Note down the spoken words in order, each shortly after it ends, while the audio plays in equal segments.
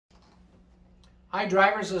Hi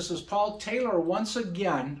drivers, this is Paul Taylor once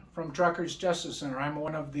again from Truckers Justice Center. I'm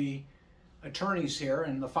one of the attorneys here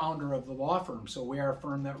and the founder of the law firm. So we are a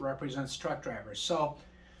firm that represents truck drivers. So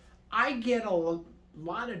I get a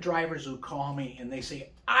lot of drivers who call me and they say,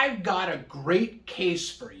 I've got a great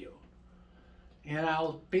case for you. And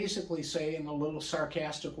I'll basically say in a little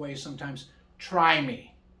sarcastic way sometimes, try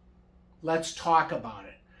me. Let's talk about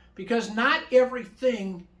it. Because not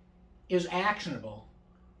everything is actionable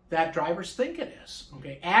that drivers think it is.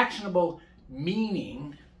 Okay, actionable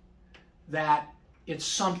meaning that it's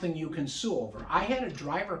something you can sue over. I had a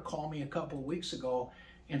driver call me a couple of weeks ago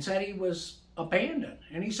and said he was abandoned.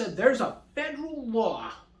 And he said, there's a federal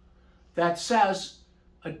law that says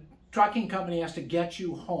a trucking company has to get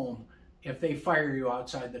you home if they fire you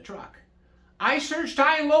outside the truck. I searched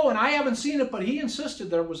high and low and I haven't seen it, but he insisted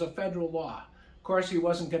there was a federal law. Of course, he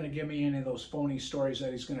wasn't going to give me any of those phony stories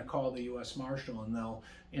that he's going to call the U.S. Marshal and they'll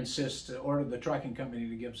insist to order the trucking company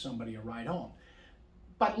to give somebody a ride home.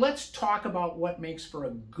 But let's talk about what makes for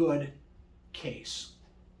a good case.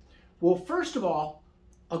 Well, first of all,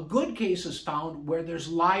 a good case is found where there's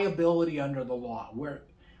liability under the law, where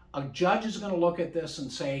a judge is going to look at this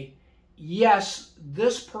and say, yes,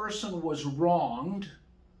 this person was wronged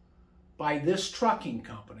by this trucking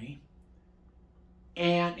company.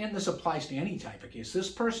 And this applies to any type of case. This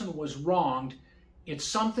person was wronged. It's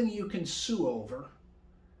something you can sue over,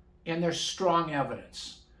 and there's strong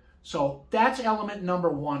evidence. So that's element number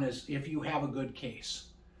one, is if you have a good case.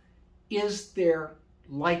 Is there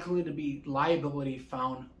likely to be liability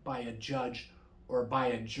found by a judge or by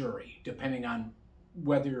a jury, depending on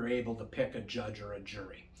whether you're able to pick a judge or a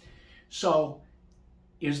jury? So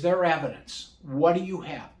is there evidence? What do you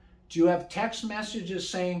have? Do you have text messages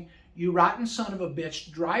saying, you rotten son of a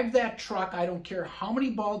bitch, drive that truck, I don't care how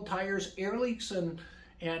many bald tires, air leaks, and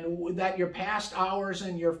that you're past hours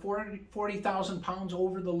and you're 40,000 pounds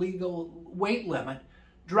over the legal weight limit,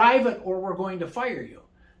 drive it or we're going to fire you.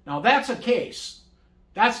 Now that's a case.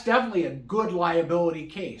 That's definitely a good liability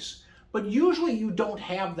case. But usually you don't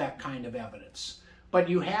have that kind of evidence. But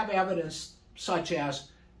you have evidence such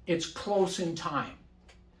as it's close in time.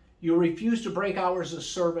 You refuse to break hours of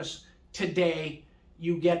service today,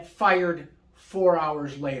 you get fired 4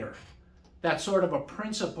 hours later. That's sort of a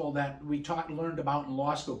principle that we learned about in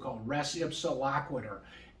law school called res ipsa loquitur.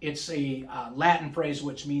 It's a Latin phrase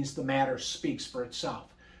which means the matter speaks for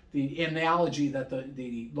itself. The analogy that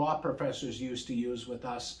the law professors used to use with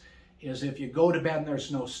us is if you go to bed and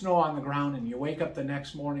there's no snow on the ground and you wake up the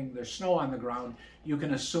next morning, there's snow on the ground, you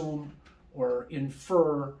can assume or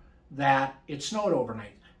infer that it snowed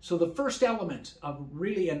overnight. So the first element of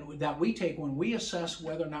that we take when we assess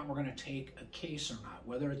whether or not we're going to take a case or not,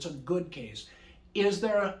 whether it's a good case, is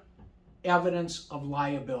there evidence of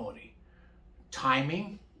liability?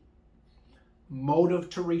 Timing, motive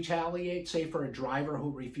to retaliate, say for a driver who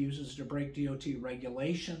refuses to break DOT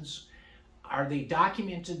regulations. Are they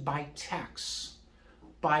documented by texts,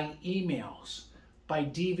 by emails, by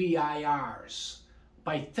DVIRs?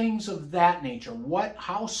 By things of that nature.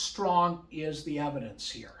 How strong is the evidence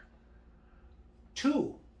here?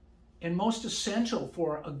 Two, and most essential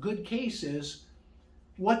for a good case is,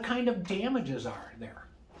 what kind of damages are there?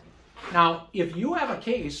 Now, if you have a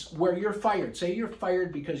case where you're fired, say you're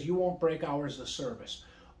fired because you won't break hours of service,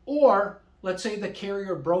 or let's say the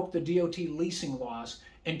carrier broke the DOT leasing laws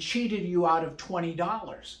and cheated you out of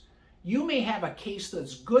 $20, you may have a case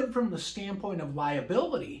that's good from the standpoint of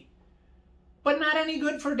liability, but not any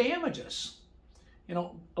good for damages. You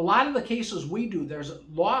know, a lot of the cases we do, there's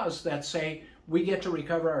laws that say we get to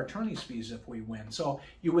recover our attorney's fees if we win. So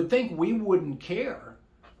you would think we wouldn't care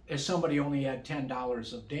if somebody only had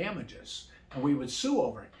 $10 of damages and we would sue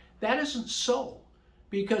over it. That isn't so,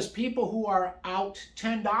 because people who are out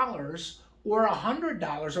 $10 or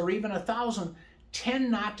 $100 or even $1,000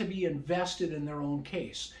 tend not to be invested in their own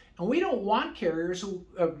case. And we don't want drivers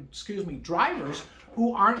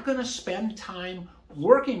who aren't going to spend time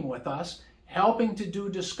working with us, helping to do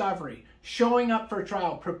discovery, showing up for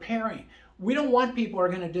trial, preparing. We don't want people who are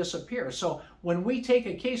going to disappear. So when we take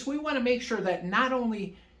a case, we want to make sure that not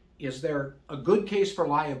only is there a good case for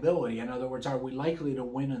liability, in other words, are we likely to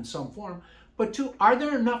win in some form, but two, are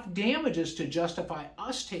there enough damages to justify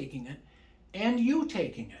us taking it and you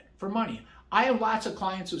taking it for money? I have lots of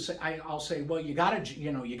clients who say, I'll say, well, you got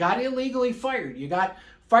illegally fired. You got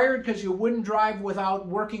fired because you wouldn't drive without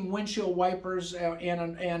working windshield wipers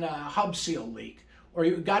and a hub seal leak. Or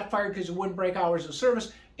you got fired because you wouldn't break hours of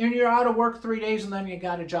service, and you're out of work 3 days, and then you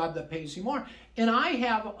got a job that pays you more. And I've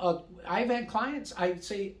had clients, I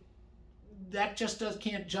say, that just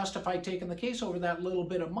can't justify taking the case over that little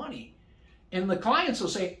bit of money. And the clients will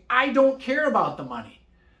say, I don't care about the money.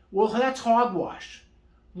 Well, that's hogwash.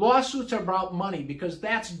 Lawsuits are about money because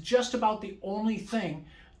that's just about the only thing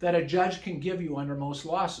that a judge can give you under most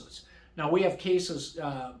lawsuits. Now, we have cases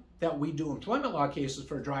that we do, employment law cases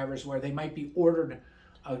for drivers, where they might be ordered,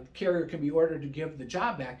 a carrier can be ordered to give the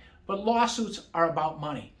job back, but lawsuits are about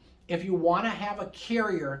money. If you want to have a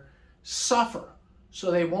carrier suffer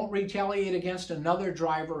so they won't retaliate against another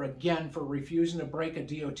driver again for refusing to break a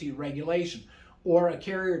DOT regulation, or a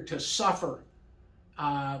carrier to suffer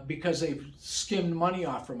because they've skimmed money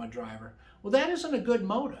off from a driver, well, that isn't a good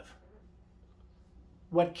motive.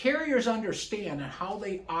 What carriers understand and how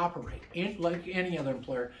they operate, like any other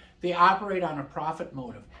employer, they operate on a profit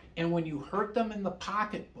motive. And when you hurt them in the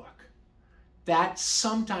pocketbook, that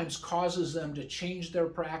sometimes causes them to change their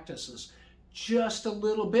practices just a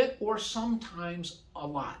little bit, or sometimes a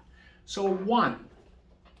lot. So one,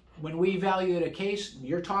 when we evaluate a case,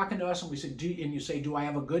 you're talking to us and we say, and you say, do I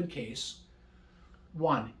have a good case?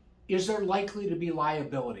 One, is there likely to be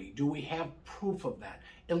liability? Do we have proof of that?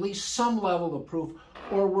 At least some level of proof,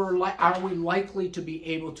 or are we likely to be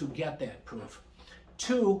able to get that proof?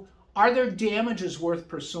 Two, are there damages worth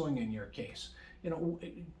pursuing in your case? You know,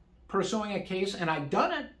 pursuing a case, and I've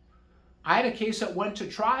done it. I had a case that went to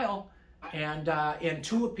trial and in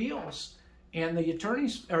 2 appeals, and the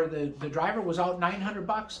attorneys, or the driver was out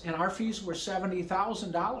 $900, and our fees were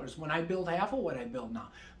 $70,000 when I billed half of what I billed now.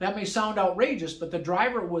 That may sound outrageous, but the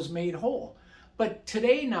driver was made whole. But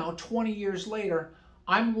today now, 20 years later,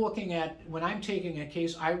 I'm looking at, when I'm taking a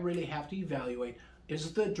case, I really have to evaluate,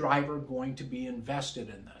 is the driver going to be invested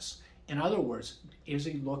in this? In other words, is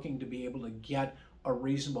he looking to be able to get a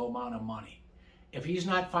reasonable amount of money? If he's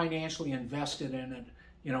not financially invested in it,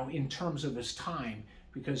 you know, in terms of his time,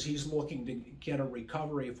 because he's looking to get a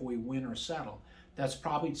recovery if we win or settle, that's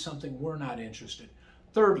probably something we're not interested.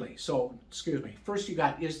 Thirdly, first you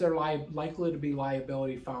got, is there likely to be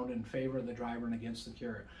liability found in favor of the driver and against the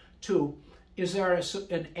carrier? Two, is there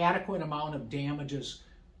an adequate amount of damages,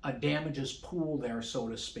 a damages pool there, so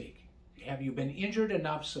to speak? Have you been injured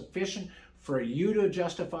enough, sufficient for you to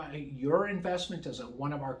justify your investment as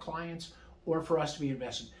one of our clients, or for us to be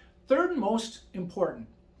invested? Third and most important,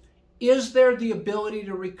 is there the ability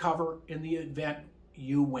to recover in the event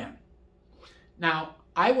you win? Now,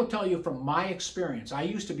 I will tell you from my experience, I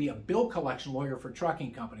used to be a bill collection lawyer for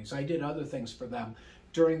trucking companies. I did other things for them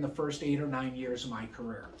during the first 8 or 9 years of my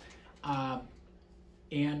career.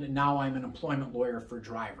 And now I'm an employment lawyer for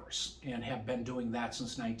drivers and have been doing that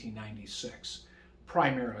since 1996.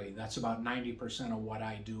 Primarily, that's about 90% of what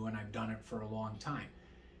I do, and I've done it for a long time.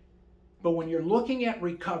 But when you're looking at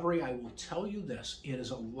recovery, I will tell you this, it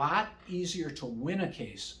is a lot easier to win a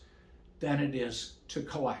case than it is to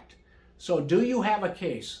collect. So do you have a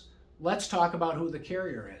case? Let's talk about who the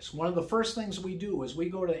carrier is. One of the first things we do is we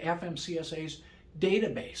go to FMCSA's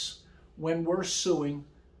database when we're suing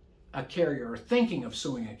a carrier, or thinking of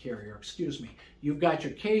suing a carrier, excuse me. You've got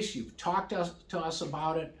your case, you've talked to us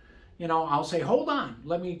about it. You know, I'll say, hold on,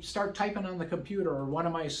 let me start typing on the computer, or one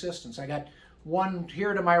of my assistants. I got one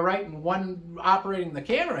here to my right and one operating the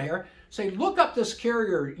camera here. Say, look up this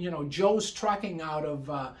carrier, you know, Joe's Trucking out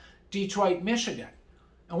of Detroit, Michigan.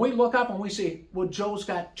 And we look up and we see, well, Joe's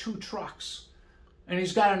got 2 trucks and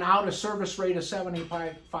he's got an out of service rate of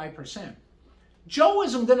 75%. Joe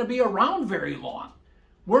isn't going to be around very long.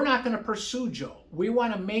 We're not going to pursue Joe. We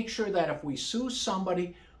want to make sure that if we sue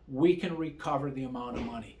somebody, we can recover the amount of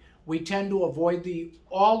money. We tend to avoid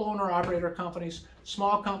all owner-operator companies,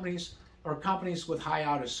 small companies, or companies with high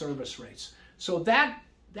out-of-service rates. So that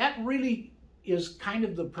really is kind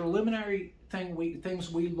of the preliminary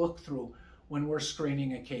things we look through when we're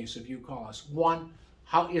screening a case if you call us. One,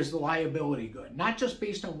 how is the liability good? Not just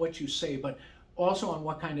based on what you say, but also on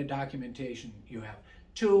what kind of documentation you have.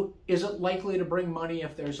 Two, is it likely to bring money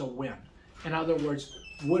if there's a win? In other words,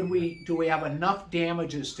 do we have enough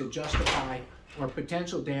damages to justify, or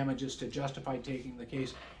potential damages to justify taking the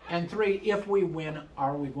case? And three, if we win,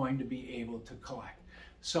 are we going to be able to collect?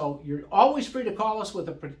 So you're always free to call us with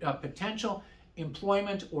a potential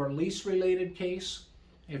employment or lease related case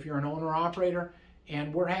if you're an owner-operator,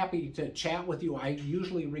 and we're happy to chat with you. I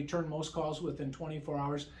usually return most calls within 24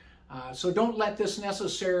 hours. So don't let this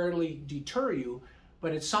necessarily deter you,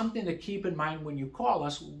 but it's something to keep in mind when you call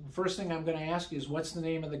us. First thing I'm going to ask you is, what's the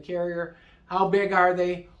name of the carrier? How big are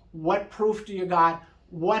they? What proof do you got?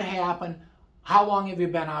 What happened? How long have you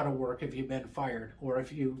been out of work? Have you been fired? Or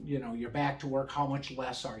if you're back to work, how much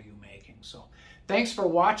less are you making? So thanks for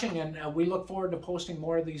watching, and we look forward to posting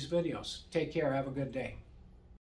more of these videos. Take care. Have a good day.